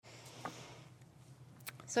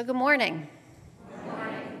So good morning. Good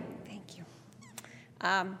morning. Thank you.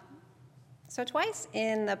 So twice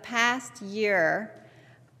in the past year,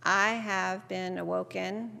 I have been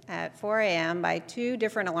awoken at 4 a.m. by two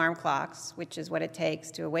different alarm clocks, which is what it takes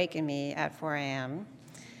to awaken me at 4 a.m.,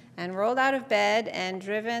 and rolled out of bed and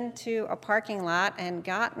driven to a parking lot and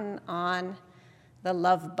gotten on the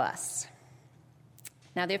Love Bus.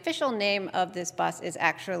 Now, the official name of this bus is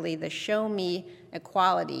actually the Show Me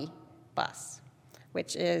Equality Bus,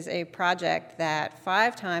 which is a project that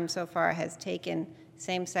 5 times so far has taken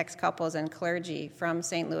same-sex couples and clergy from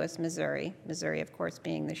St. Louis, Missouri, of course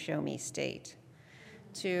being the Show Me state,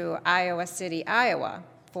 to Iowa City, Iowa,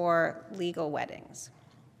 for legal weddings.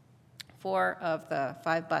 4 of the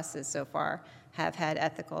 5 buses so far have had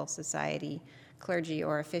ethical society clergy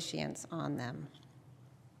or officiants on them.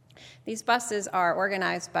 These buses are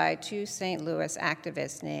organized by 2 St. Louis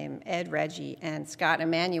activists named Ed Reggie and Scott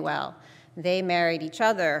Emanuel. They married each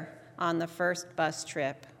other on the first bus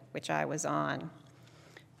trip, which I was on.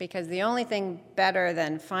 Because the only thing better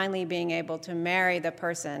than finally being able to marry the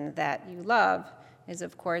person that you love is,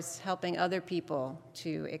 of course, helping other people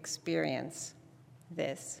to experience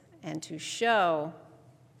this and to show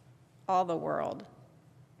all the world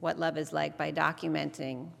what love is like by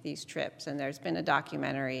documenting these trips. And there's been a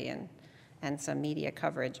documentary and some media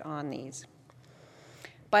coverage on these.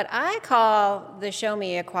 But I call the Show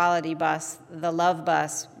Me Equality Bus the Love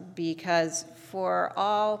Bus because for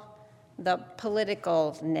all the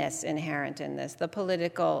politicalness inherent in this, the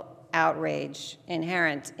political outrage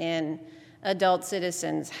inherent in adult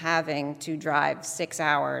citizens having to drive 6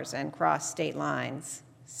 hours and cross state lines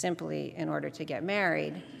simply in order to get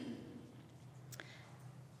married,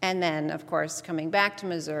 and then, of course, coming back to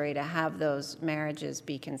Missouri to have those marriages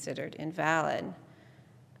be considered invalid.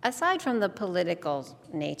 Aside from the political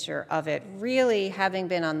nature of it, really having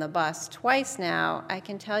been on the bus twice now, I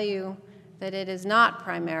can tell you that it is not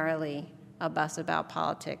primarily a bus about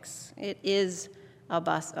politics. It is a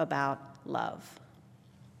bus about love.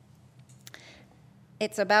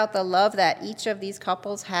 It's about the love that each of these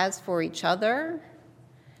couples has for each other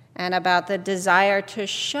and about the desire to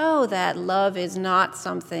show that love is not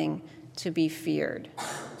something to be feared,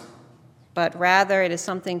 but rather it is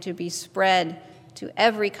something to be spread to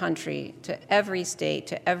every country, to every state,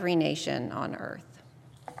 to every nation on earth.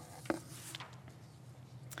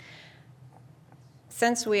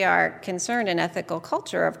 Since we are concerned in ethical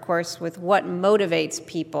culture, of course, with what motivates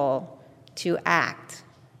people to act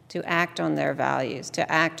on their values,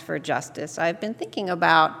 to act for justice, I've been thinking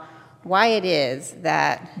about why it is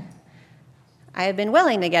that I have been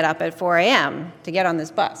willing to get up at 4 a.m. to get on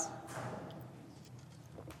this bus.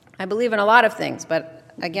 I believe in a lot of things, but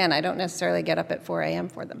again, I don't necessarily get up at 4 a.m.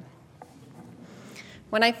 for them.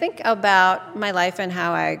 When I think about my life and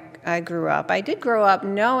how I grew up, I did grow up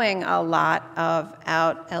knowing a lot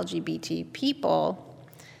about LGBT people,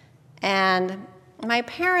 and my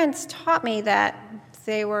parents taught me that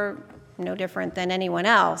they were no different than anyone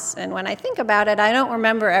else. And when I think about it, I don't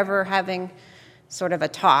remember ever having sort of a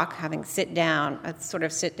talk, having a sort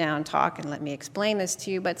of sit-down talk and let me explain this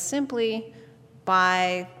to you, but simply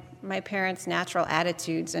by my parents' natural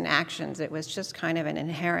attitudes and actions. It was just kind of an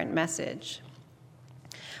inherent message.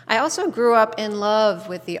 I also grew up in love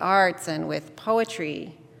with the arts and with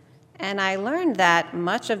poetry, and I learned that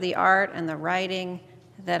much of the art and the writing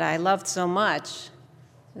that I loved so much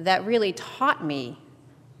that really taught me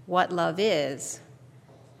what love is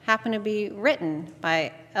happened to be written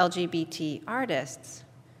by LGBT artists.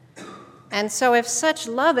 And so if such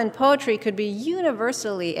love and poetry could be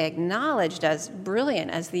universally acknowledged as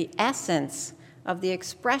brilliant, as the essence of the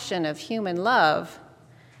expression of human love,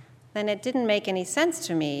 then it didn't make any sense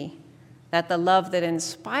to me that the love that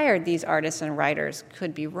inspired these artists and writers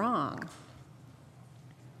could be wrong.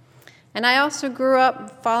 And I also grew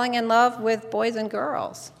up falling in love with boys and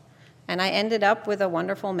girls. And I ended up with a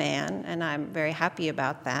wonderful man, and I'm very happy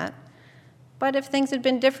about that. But if things had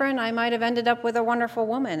been different, I might have ended up with a wonderful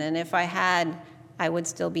woman. And if I had, I would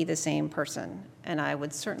still be the same person. And I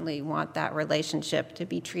would certainly want that relationship to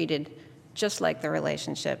be treated just like the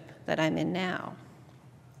relationship that I'm in now.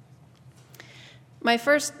 My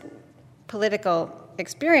first political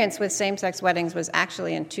experience with same-sex weddings was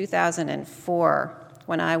actually in 2004,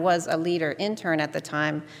 when I was a leader intern at the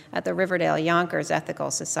time at the Riverdale Yonkers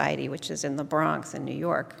Ethical Society, which is in the Bronx in New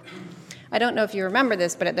York. I don't know if you remember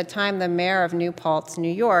this, but at the time the mayor of New Paltz,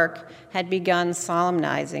 New York, had begun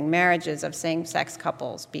solemnizing marriages of same-sex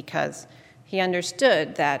couples because he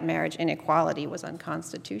understood that marriage inequality was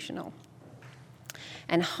unconstitutional.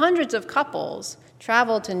 And hundreds of couples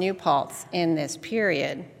traveled to New Paltz in this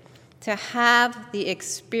period to have the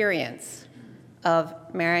experience of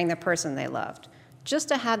marrying the person they loved, just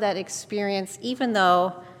to have that experience, even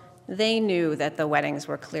though they knew that the weddings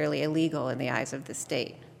were clearly illegal in the eyes of the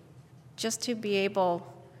state. Just to be able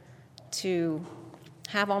to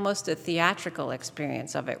have almost a theatrical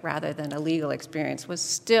experience of it rather than a legal experience was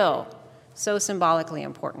still so symbolically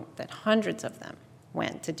important that hundreds of them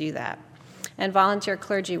went to do that. And volunteer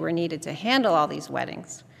clergy were needed to handle all these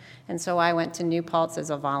weddings. And so I went to New Paltz as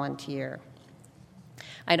a volunteer.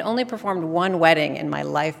 I'd only performed one wedding in my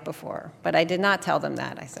life before, but I did not tell them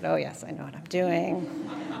that. I said, oh yes, I know what I'm doing.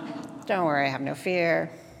 Don't worry, I have no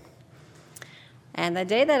fear. And the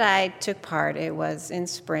day that I took part, it was in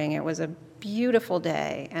spring. It was a beautiful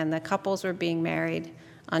day, and the couples were being married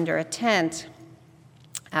under a tent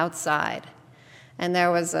outside. And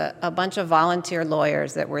there was a bunch of volunteer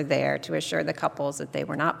lawyers that were there to assure the couples that they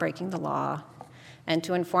were not breaking the law and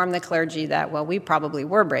to inform the clergy that, well, we probably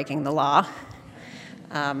were breaking the law.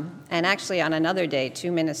 And actually, on another day,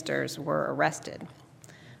 2 ministers were arrested.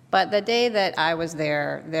 But the day that I was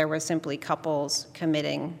there were simply couples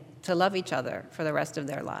committing to love each other for the rest of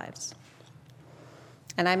their lives.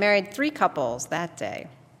 And I married 3 couples that day.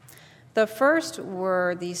 The first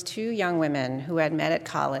were these 2 young women who had met at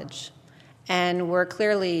college and were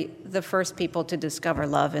clearly the first people to discover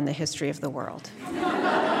love in the history of the world.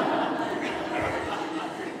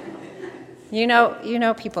 You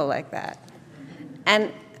know people like that.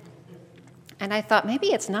 And I thought, maybe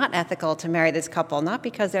it's not ethical to marry this couple, not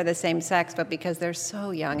because they're the same sex, but because they're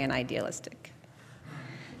so young and idealistic.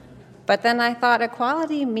 But then I thought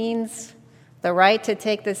equality means the right to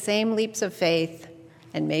take the same leaps of faith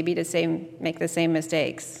and maybe to make the same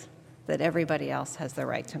mistakes that everybody else has the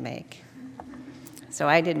right to make. So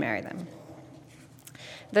I did marry them.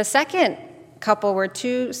 The second couple were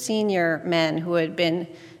 2 senior men who had been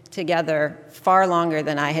together far longer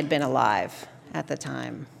than I had been alive at the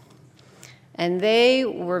time. And they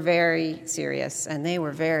were very serious, and they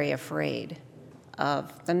were very afraid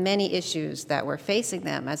of the many issues that were facing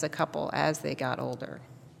them as a couple as they got older.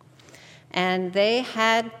 And they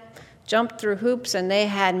had jumped through hoops, and they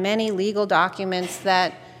had many legal documents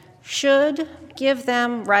that should give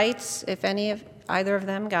them rights if either of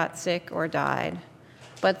them got sick or died.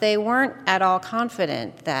 But they weren't at all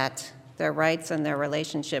confident that their rights and their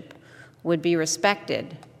relationship would be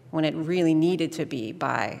respected when it really needed to be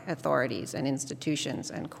by authorities and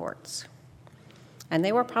institutions and courts. And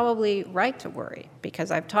they were probably right to worry,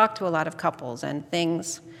 because I've talked to a lot of couples, and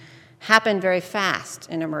things happen very fast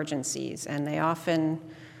in emergencies, and they often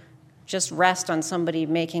just rest on somebody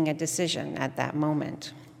making a decision at that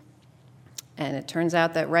moment. And it turns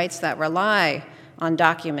out that rights that rely on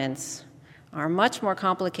documents are much more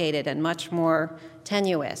complicated and much more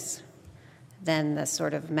tenuous than the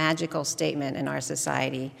sort of magical statement in our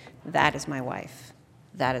society, that is my wife,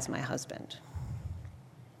 that is my husband.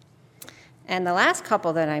 And the last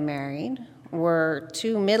couple that I married were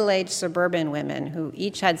 2 middle-aged suburban women who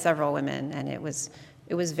each had several women, and it was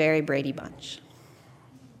very Brady Bunch.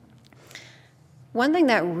 One thing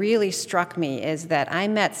that really struck me is that I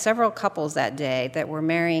met several couples that day that were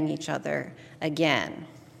marrying each other again.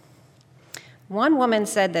 One woman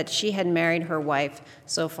said that she had married her wife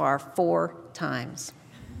so far 4 times.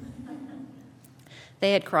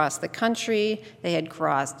 They had crossed the country, they had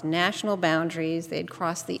crossed national boundaries, they had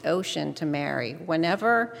crossed the ocean to marry.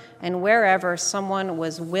 Whenever and wherever someone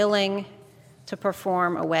was willing to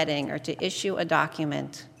perform a wedding or to issue a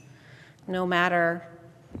document, no matter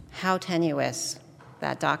how tenuous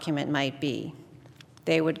that document might be,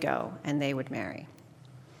 they would go and they would marry.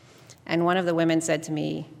 And one of the women said to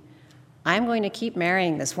me, I'm going to keep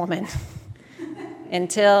marrying this woman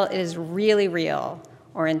until it is really real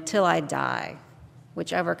or until I die,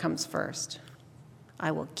 whichever comes first.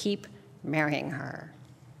 I will keep marrying her.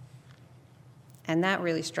 And that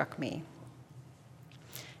really struck me.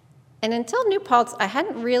 And until New Paltz, I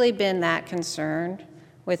hadn't really been that concerned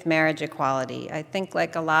with marriage equality. I think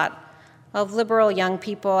like a lot of liberal young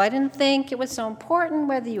people, I didn't think it was so important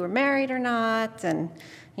whether you were married or not, and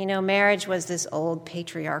marriage was this old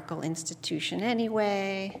patriarchal institution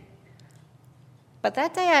anyway. But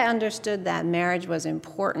that day I understood that marriage was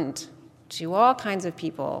important to all kinds of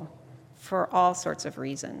people for all sorts of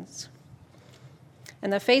reasons.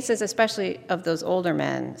 And the faces, especially of those older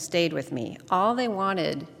men, stayed with me. All they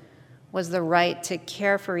wanted was the right to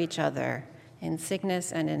care for each other in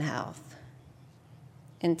sickness and in health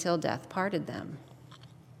until death parted them.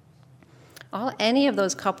 All any of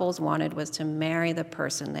those couples wanted was to marry the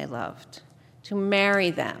person they loved, to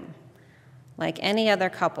marry them like any other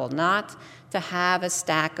couple, not to have a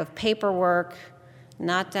stack of paperwork,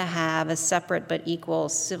 not to have a separate but equal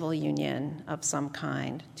civil union of some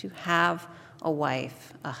kind, to have a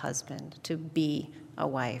wife, a husband, to be a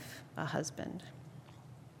wife, a husband.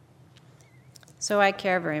 So I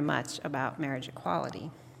care very much about marriage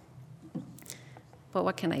equality. But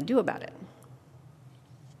what can I do about it?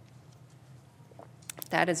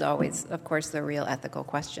 That is always, of course, the real ethical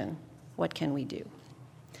question. What can we do?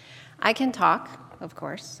 I can talk, of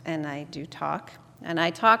course, and I do talk. And I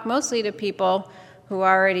talk mostly to people who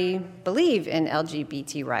already believe in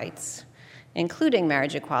LGBT rights, including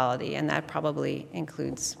marriage equality, and that probably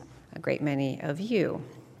includes a great many of you.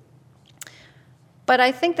 But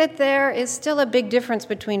I think that there is still a big difference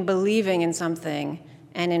between believing in something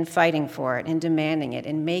and in fighting for it, in demanding it,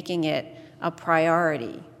 in making it a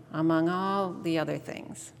priority among all the other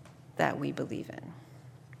things that we believe in.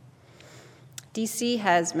 DC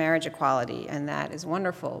has marriage equality, and that is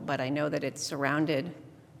wonderful, but I know that it's surrounded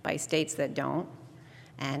by states that don't,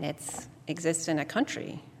 and it exists in a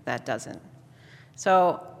country that doesn't.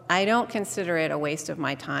 So I don't consider it a waste of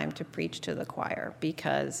my time to preach to the choir,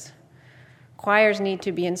 because choirs need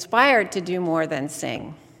to be inspired to do more than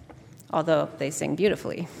sing, although they sing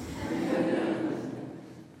beautifully.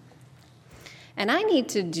 And I need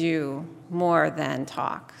to do more than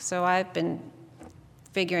talk. So I've been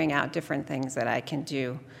figuring out different things that I can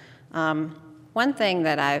do. One thing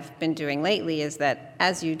that I've been doing lately is that,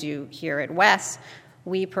 as you do here at Wes,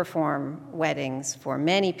 we perform weddings for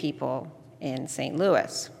many people in St.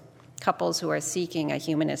 Louis, couples who are seeking a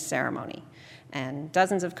humanist ceremony. And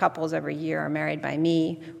dozens of couples every year are married by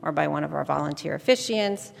me or by one of our volunteer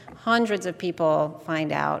officiants. Hundreds of people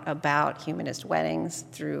find out about humanist weddings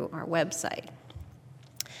through our website.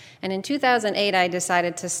 And in 2008, I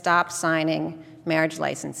decided to stop signing marriage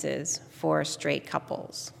licenses for straight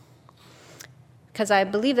couples, because I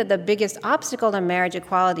believe that the biggest obstacle to marriage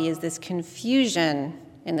equality is this confusion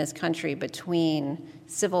in this country between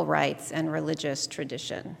civil rights and religious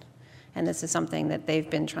tradition. And this is something that they've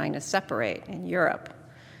been trying to separate in Europe.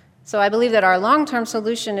 So I believe that our long-term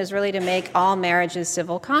solution is really to make all marriages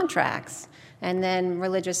civil contracts, and then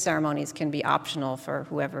religious ceremonies can be optional for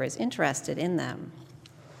whoever is interested in them.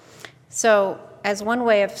 So as one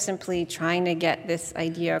way of simply trying to get this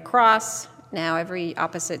idea across, now every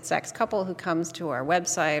opposite-sex couple who comes to our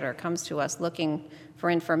website or comes to us looking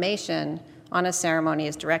for information on a ceremony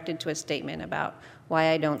is directed to a statement about why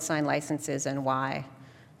I don't sign licenses and why.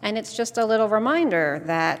 And it's just a little reminder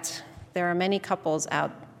that there are many couples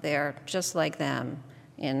out there just like them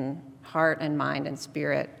in heart and mind and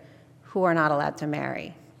spirit who are not allowed to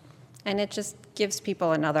marry. And it just gives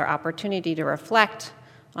people another opportunity to reflect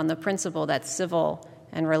on the principle that civil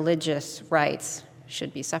and religious rights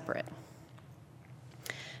should be separate.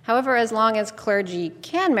 However, as long as clergy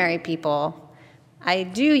can marry people, I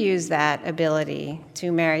do use that ability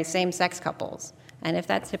to marry same-sex couples. And if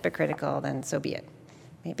that's hypocritical, then so be it.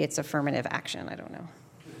 Maybe it's affirmative action, I don't know.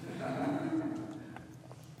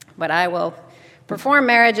 But I will perform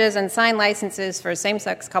marriages and sign licenses for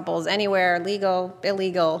same-sex couples anywhere, legal,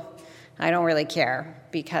 illegal. I don't really care,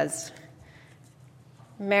 because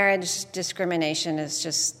marriage discrimination is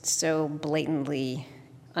just so blatantly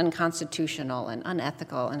unconstitutional and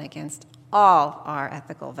unethical and against all our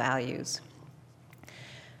ethical values.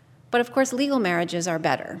 But of course, legal marriages are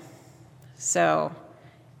better. So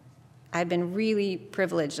I've been really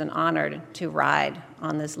privileged and honored to ride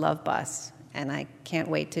on this love bus, and I can't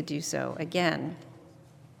wait to do so again.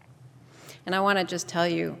 And I want to just tell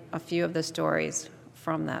you a few of the stories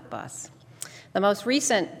from that bus. The most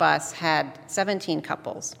recent bus had 17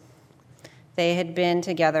 couples. They had been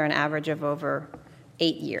together an average of over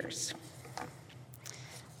 8 years.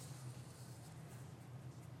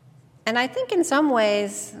 And I think in some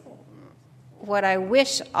ways, what I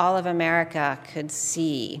wish all of America could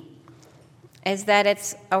see is that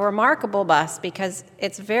it's a remarkable bus because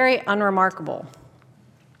it's very unremarkable.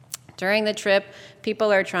 During the trip,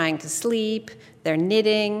 people are trying to sleep, they're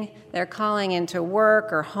knitting, they're calling into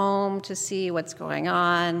work or home to see what's going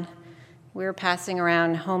on. We're passing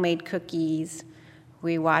around homemade cookies.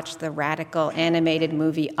 We watch the radical animated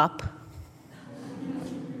movie Up.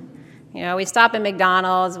 You know, we stop at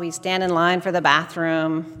McDonald's, we stand in line for the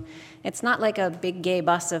bathroom. It's not like a big gay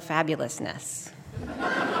bus of fabulousness.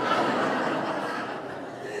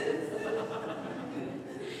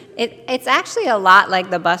 It's actually a lot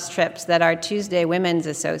like the bus trips that our Tuesday Women's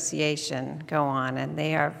Association go on, and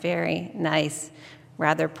they are very nice,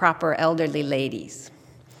 rather proper elderly ladies.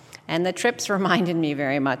 And the trips reminded me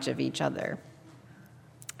very much of each other.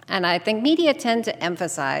 And I think media tend to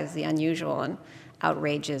emphasize the unusual and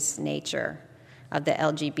outrageous nature of the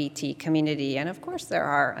LGBT community. And of course, there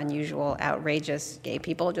are unusual, outrageous gay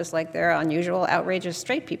people, just like there are unusual, outrageous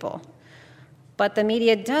straight people. But the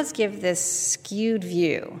media does give this skewed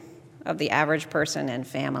view of the average person and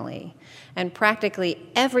family. And practically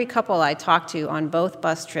every couple I talked to on both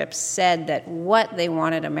bus trips said that what they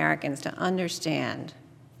wanted Americans to understand,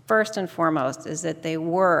 first and foremost, is that they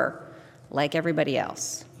were like everybody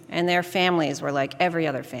else, and their families were like every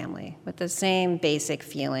other family, with the same basic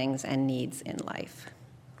feelings and needs in life.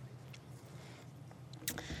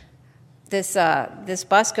 This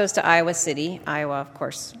bus goes to Iowa City. Iowa, of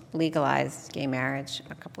course, legalized gay marriage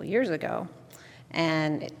a couple years ago.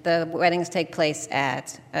 And the weddings take place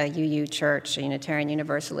at a UU church, a Unitarian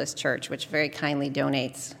Universalist church, which very kindly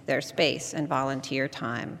donates their space and volunteer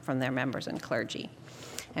time from their members and clergy.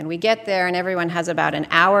 And we get there, and everyone has about an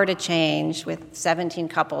hour to change with 17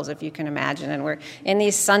 couples, if you can imagine. And we're in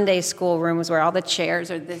these Sunday school rooms where all the chairs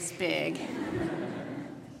are this big.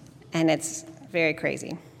 And it's very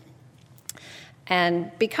crazy.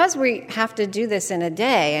 And because we have to do this in a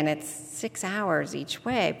day, and it's 6 hours each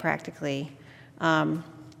way practically, the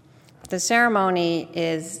ceremony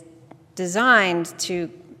is designed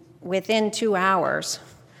to, within 2 hours,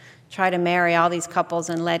 try to marry all these couples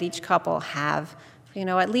and let each couple have,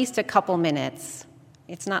 at least a couple minutes.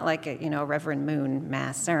 It's not like a, Reverend Moon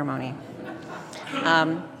mass ceremony.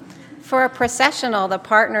 For a processional, the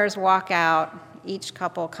partners walk out. Each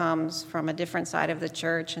couple comes from a different side of the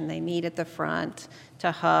church, and they meet at the front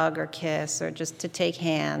to hug or kiss or just to take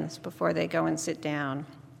hands before they go and sit down.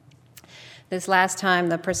 This last time,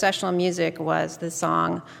 the processional music was the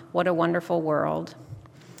song, "What a Wonderful World,"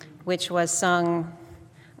 which was sung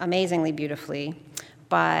amazingly beautifully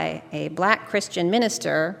by a black Christian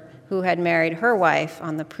minister who had married her wife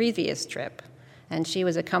on the previous trip, and she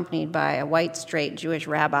was accompanied by a white, straight Jewish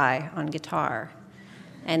rabbi on guitar.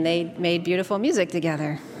 And they made beautiful music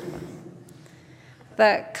together.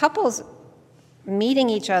 The couples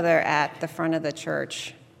meeting each other at the front of the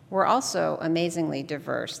church were also amazingly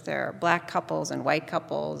diverse. There are black couples and white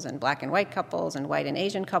couples and black and white couples and white and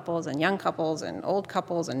Asian couples and young couples and old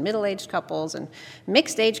couples and middle-aged couples and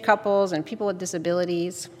mixed-age couples and people with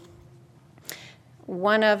disabilities.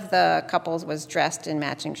 One of the couples was dressed in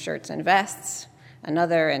matching shirts and vests,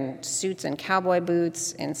 another in suits and cowboy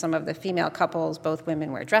boots. In some of the female couples, both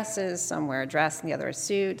women wear dresses, some wear a dress and the other a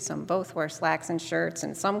suit, some both wear slacks and shirts,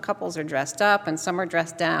 and some couples are dressed up and some are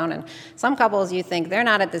dressed down, and some couples you think they're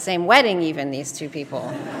not at the same wedding even, these two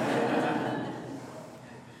people.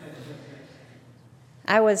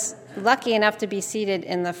 I was lucky enough to be seated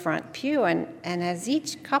in the front pew, and as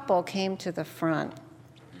each couple came to the front,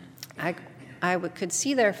 I could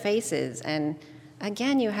see their faces, and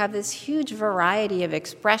again, you have this huge variety of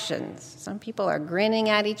expressions. Some people are grinning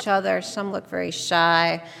at each other, some look very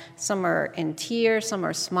shy, some are in tears, some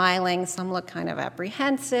are smiling, some look kind of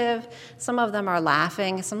apprehensive, some of them are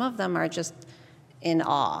laughing, some of them are just in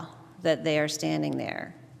awe that they are standing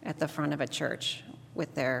there at the front of a church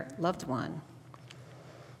with their loved one.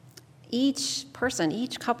 Each person,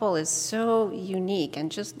 each couple is so unique,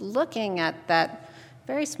 and just looking at that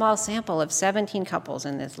very small sample of 17 couples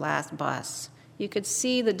in this last bus, you could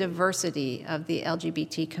see the diversity of the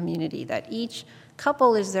LGBT community, that each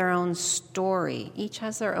couple is their own story, each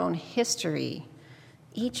has their own history,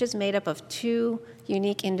 each is made up of two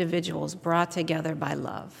unique individuals brought together by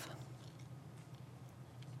love.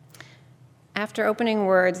 After opening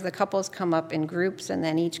words, the couples come up in groups, and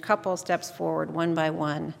then each couple steps forward one by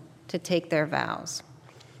one to take their vows.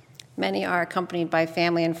 Many are accompanied by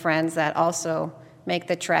family and friends that also make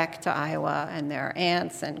the trek to Iowa, and their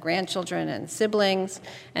aunts and grandchildren and siblings,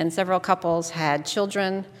 and several couples had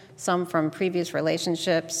children, some from previous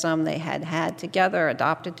relationships, some they had had together,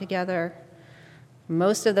 adopted together.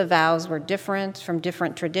 Most of the vows were different, from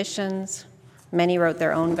different traditions. Many wrote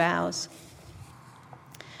their own vows.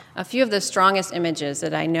 A few of the strongest images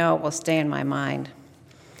that I know will stay in my mind.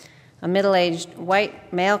 A middle-aged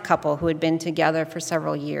white male couple who had been together for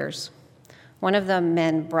several years. One of the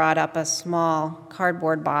men brought up a small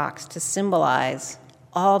cardboard box to symbolize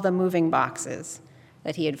all the moving boxes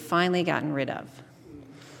that he had finally gotten rid of.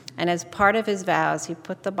 And as part of his vows, he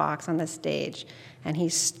put the box on the stage and he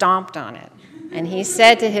stomped on it. And he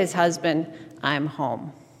said to his husband, "I'm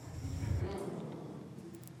home."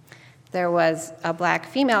 There was a black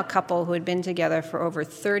female couple who had been together for over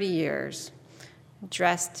 30 years,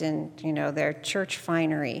 dressed in, their church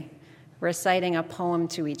finery, reciting a poem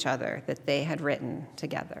to each other that they had written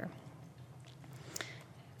together.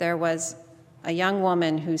 There was a young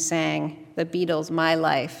woman who sang the Beatles' "My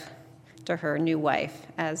Life" to her new wife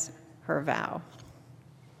as her vow.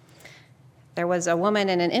 There was a woman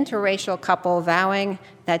in an interracial couple vowing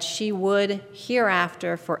that she would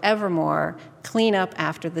hereafter, forevermore, clean up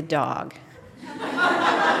after the dog.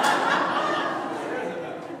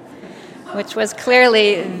 which was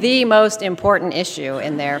clearly the most important issue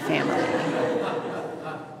in their family.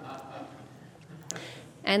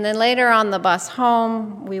 And then later on the bus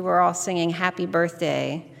home, we were all singing happy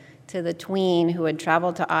birthday to the tween who had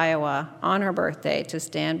traveled to Iowa on her birthday to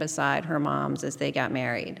stand beside her moms as they got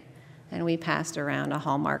married. And we passed around a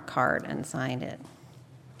Hallmark card and signed it.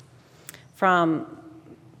 From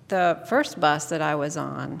the first bus that I was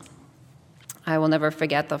on, I will never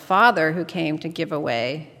forget the father who came to give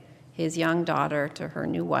away his young daughter to her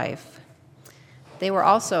new wife. They were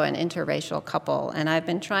also an interracial couple, and I've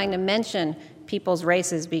been trying to mention people's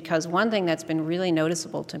races because one thing that's been really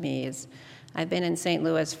noticeable to me is I've been in St.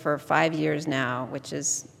 Louis for 5 years now, which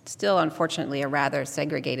is still, unfortunately, a rather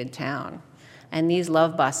segregated town. And these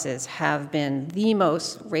love buses have been the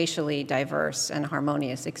most racially diverse and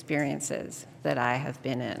harmonious experiences that I have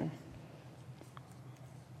been in.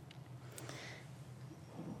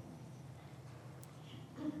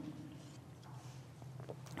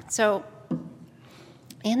 So,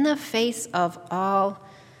 in the face of all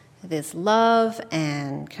this love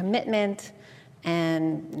and commitment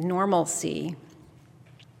and normalcy,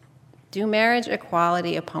 do marriage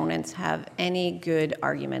equality opponents have any good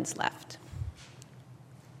arguments left?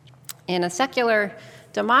 In a secular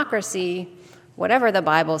democracy, whatever the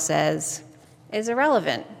Bible says is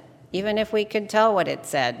irrelevant, even if we could tell what it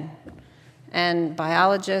said. And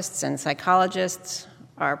biologists and psychologists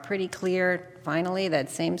are pretty clear, finally, that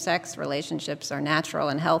same-sex relationships are natural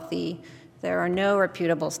and healthy. There are no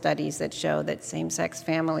reputable studies that show that same-sex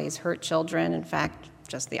families hurt children. In fact,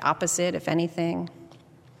 just the opposite, if anything.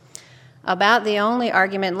 About the only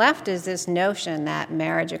argument left is this notion that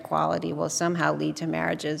marriage equality will somehow lead to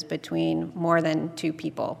marriages between more than two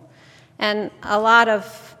people. And a lot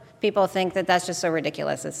of people think that that's just so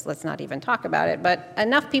ridiculous, let's not even talk about it. But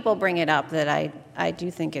enough people bring it up that I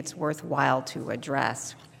do think it's worthwhile to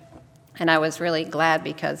address. And I was really glad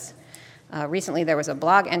because recently there was a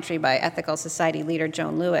blog entry by Ethical Society leader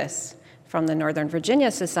Joan Lewis from the Northern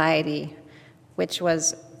Virginia Society, which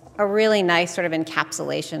was a really nice sort of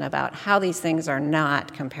encapsulation about how these things are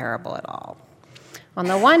not comparable at all. On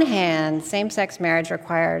the one hand, same-sex marriage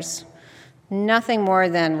requires nothing more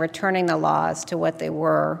than returning the laws to what they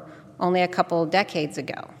were only a couple decades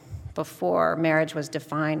ago, before marriage was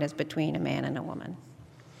defined as between a man and a woman.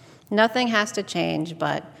 Nothing has to change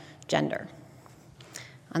but gender.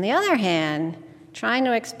 On the other hand, trying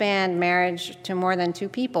to expand marriage to more than two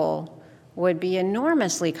people would be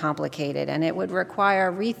enormously complicated, and it would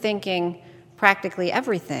require rethinking practically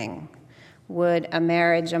everything. Would a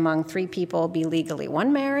marriage among three people be legally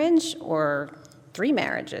one marriage or three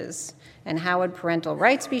marriages? And how would parental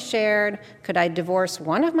rights be shared? Could I divorce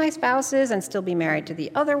one of my spouses and still be married to the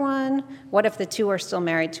other one? What if the two are still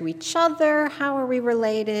married to each other? How are we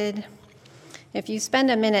related? If you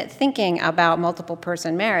spend a minute thinking about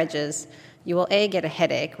multiple-person marriages, you will A, get a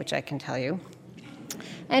headache, which I can tell you,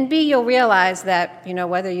 and B, you'll realize that,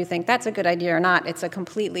 whether you think that's a good idea or not, it's a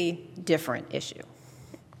completely different issue.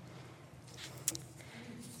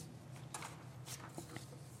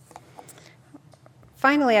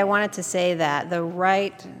 Finally, I wanted to say that the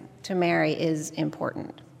right to marry is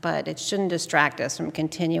important, but it shouldn't distract us from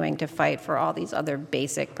continuing to fight for all these other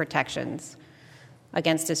basic protections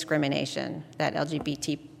against discrimination that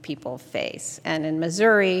LGBT people face. And in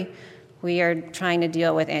Missouri, we are trying to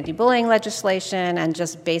deal with anti-bullying legislation and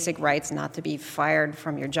just basic rights not to be fired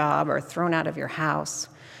from your job or thrown out of your house.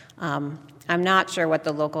 I'm not sure what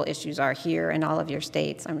the local issues are here in all of your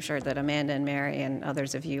states. I'm sure that Amanda and Mary and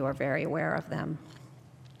others of you are very aware of them.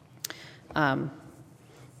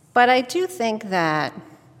 But I do think that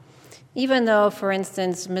even though, for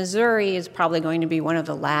instance, Missouri is probably going to be one of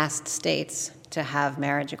the last states to have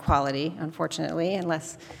marriage equality, unfortunately,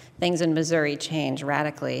 unless things in Missouri change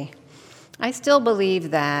radically, I still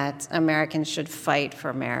believe that Americans should fight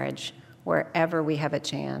for marriage wherever we have a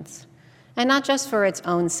chance. And not just for its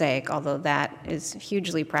own sake, although that is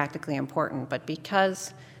hugely practically important, but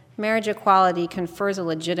because marriage equality confers a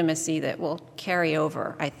legitimacy that will carry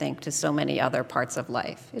over, I think, to so many other parts of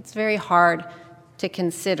life. It's very hard to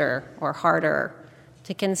consider, or harder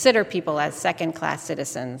to consider people as second-class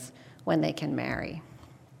citizens when they can marry.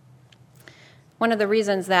 One of the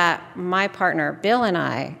reasons that my partner, Bill, and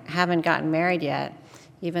I haven't gotten married yet,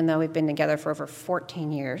 even though we've been together for over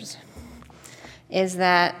 14 years, is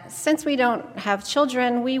that since we don't have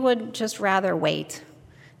children, we would just rather wait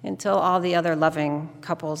until all the other loving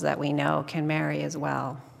couples that we know can marry as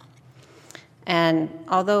well. And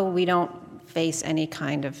although we don't face any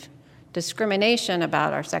kind of discrimination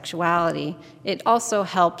about our sexuality, it also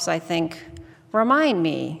helps, I think, remind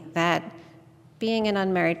me that being an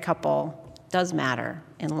unmarried couple does matter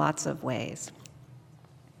in lots of ways.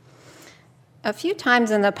 A few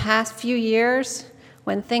times in the past few years,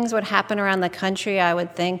 when things would happen around the country, I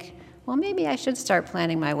would think, well, maybe I should start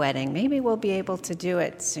planning my wedding. Maybe we'll be able to do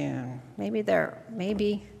it soon.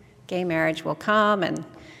 Maybe gay marriage will come, and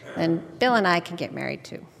then Bill and I can get married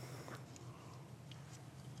too.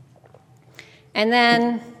 And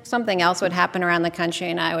then something else would happen around the country,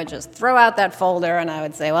 and I would just throw out that folder, and I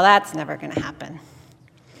would say, well, that's never going to happen.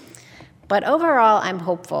 But overall, I'm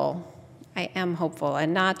hopeful. I am hopeful,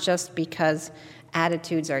 and not just because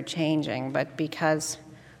attitudes are changing, but because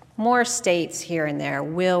more states here and there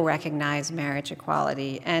will recognize marriage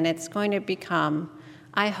equality, and it's going to become,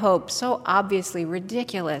 I hope, so obviously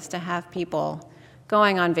ridiculous to have people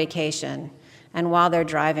going on vacation and while they're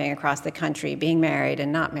driving across the country being married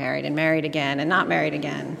and married again and not married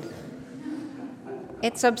again.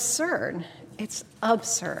 It's absurd. It's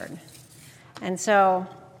absurd. And so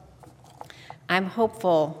I'm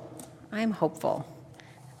hopeful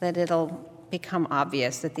that it'll become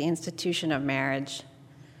obvious that the institution of marriage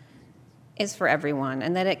is for everyone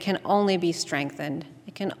and that it can only be strengthened.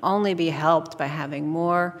 It can only be helped by having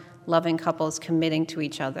more loving couples committing to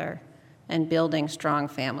each other and building strong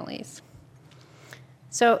families.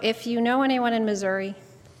 So if you know anyone in Missouri,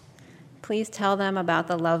 please tell them about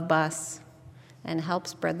the Love Bus and help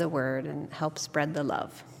spread the word and help spread the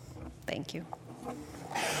love. Thank you.